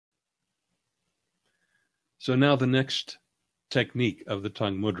So now the next technique of the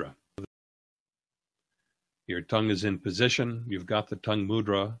tongue mudra. Your tongue is in position. You've got the tongue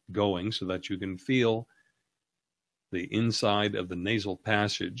mudra going so that you can feel the inside of the nasal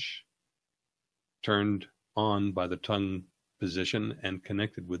passage turned on by the tongue position and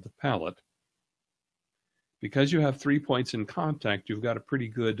connected with the palate. Because you have 3 points in contact, you've got a pretty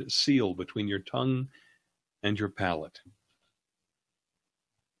good seal between your tongue and your palate.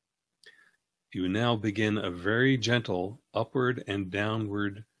 You now begin a very gentle upward and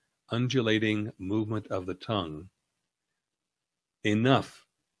downward undulating movement of the tongue, enough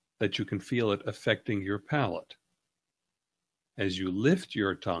that you can feel it affecting your palate. As you lift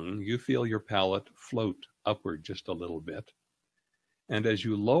your tongue, you feel your palate float upward just a little bit. And as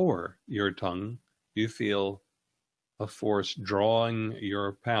you lower your tongue, you feel a force drawing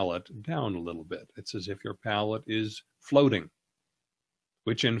your palate down a little bit. It's as if your palate is floating,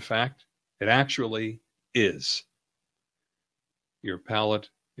 which in fact, it actually is. Your palate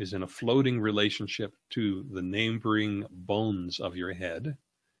is in a floating relationship to the neighboring bones of your head,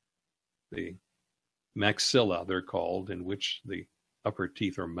 the maxilla, they're called, in which the upper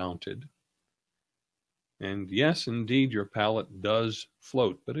teeth are mounted. And yes, indeed, your palate does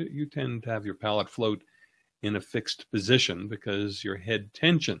float, but you tend to have your palate float in a fixed position because your head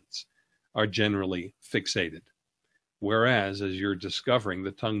tensions are generally fixated. Whereas, as you're discovering,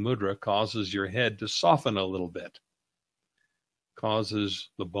 the tongue mudra causes your head to soften a little bit, causes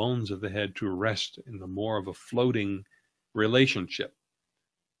the bones of the head to rest in the more of a floating relationship.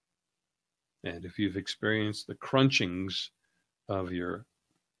 And if you've experienced the crunchings of your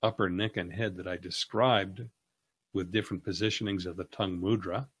upper neck and head that I described with different positionings of the tongue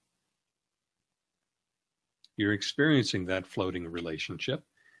mudra, you're experiencing that floating relationship,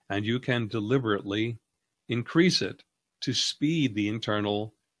 and you can deliberately increase it to speed the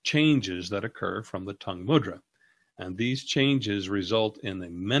internal changes that occur from the tongue mudra. And these changes result in a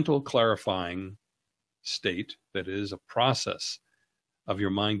mental clarifying state that is a process of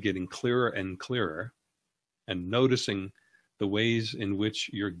your mind getting clearer and clearer and noticing the ways in which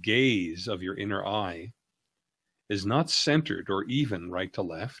your gaze of your inner eye is not centered or even right to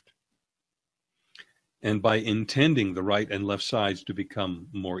left. And by intending the right and left sides to become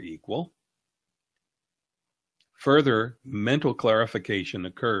more equal, further mental clarification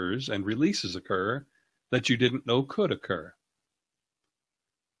occurs and releases occur that you didn't know could occur.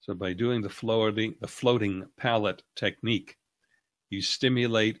 So by doing the floating palate technique, you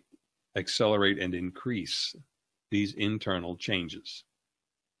stimulate, accelerate, and increase these internal changes.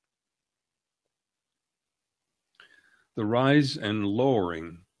 The rise and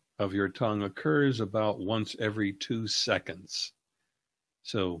lowering of your tongue occurs about once every 2 seconds.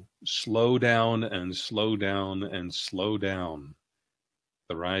 So slow down and slow down and slow down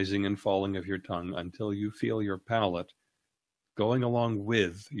the rising and falling of your tongue until you feel your palate going along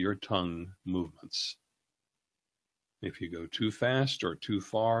with your tongue movements. If you go too fast or too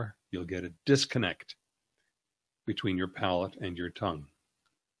far, you'll get a disconnect between your palate and your tongue.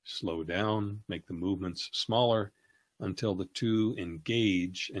 Slow down, make the movements smaller until the two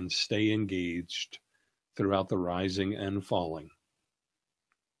engage and stay engaged throughout the rising and falling.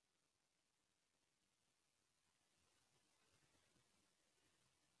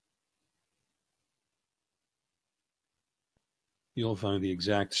 You'll find the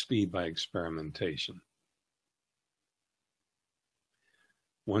exact speed by experimentation.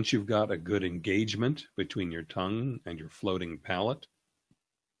 Once you've got a good engagement between your tongue and your floating palate,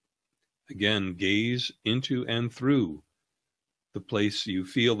 again, gaze into and through the place you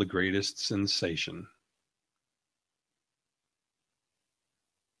feel the greatest sensation.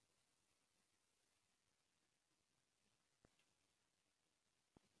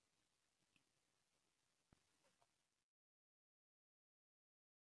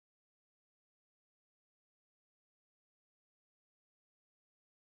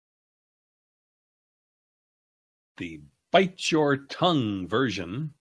 The bite your tongue version